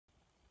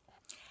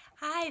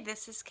Hi,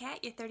 this is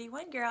Kat, your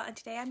 31 girl, and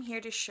today I'm here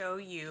to show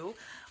you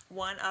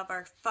one of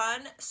our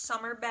fun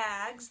summer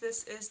bags.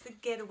 This is the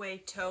Getaway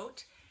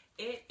Tote.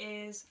 It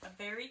is a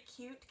very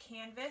cute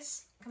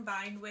canvas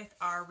combined with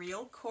our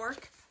real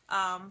cork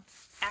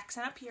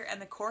accent up here, and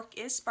the cork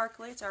is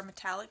sparkly. It's our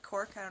metallic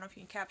cork. I don't know if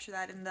you can capture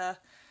that in the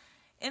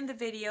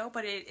video,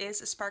 but it is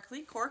a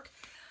sparkly cork.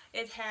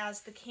 It has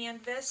the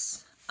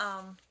canvas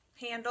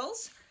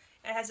handles.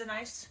 It has a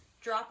nice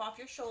drop off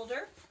your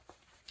shoulder.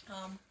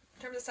 In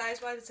terms of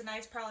size-wise, it's a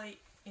nice, probably,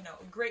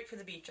 great for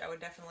the beach. I would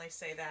definitely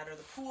say that, or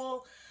the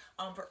pool,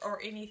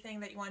 or anything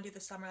that you want to do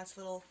this summer. That's a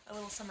little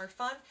summer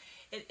fun.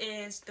 It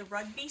is the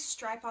rugby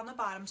stripe on the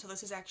bottom, so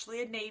this is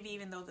actually a navy,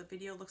 even though the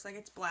video looks like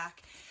it's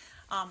black.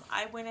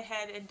 I went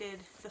ahead and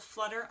did the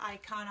flutter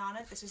icon on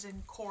it. This is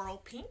in coral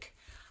pink.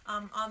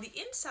 On the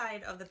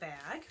inside of the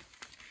bag,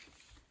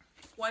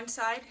 one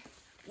side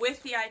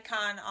with the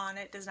icon on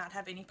it does not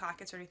have any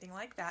pockets or anything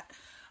like that.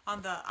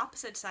 On the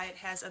opposite side, it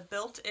has a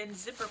built-in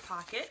zipper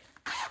pocket,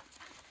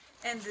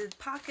 and the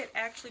pocket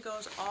actually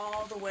goes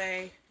all the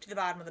way to the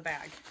bottom of the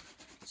bag.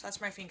 So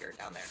that's my finger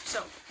down there.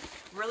 So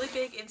really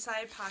big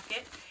inside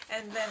pocket,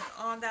 and then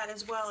on that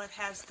as well, it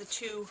has the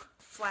two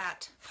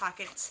flat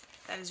pockets.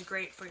 That is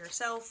great for your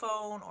cell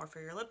phone or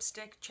for your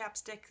lipstick,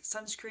 chapstick,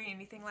 sunscreen,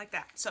 anything like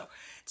that. So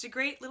it's a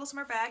great little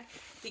summer bag.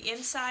 The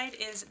inside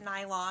is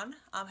nylon,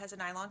 has a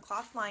nylon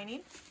cloth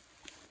lining.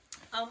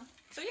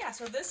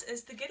 So this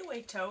is the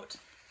Getaway Tote.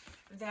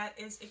 That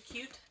is a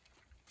cute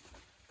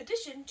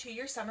addition to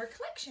your summer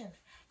collection.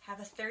 Have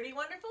a 30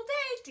 wonderful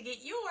day. To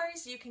get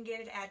yours, you can get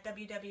it at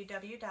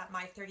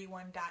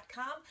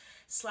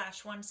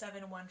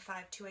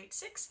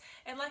www.my31.com/1715286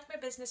 and like my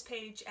business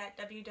page at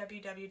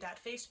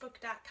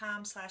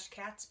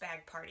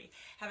www.facebook.com/catsbagparty.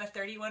 Have a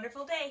 30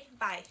 wonderful day.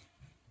 Bye.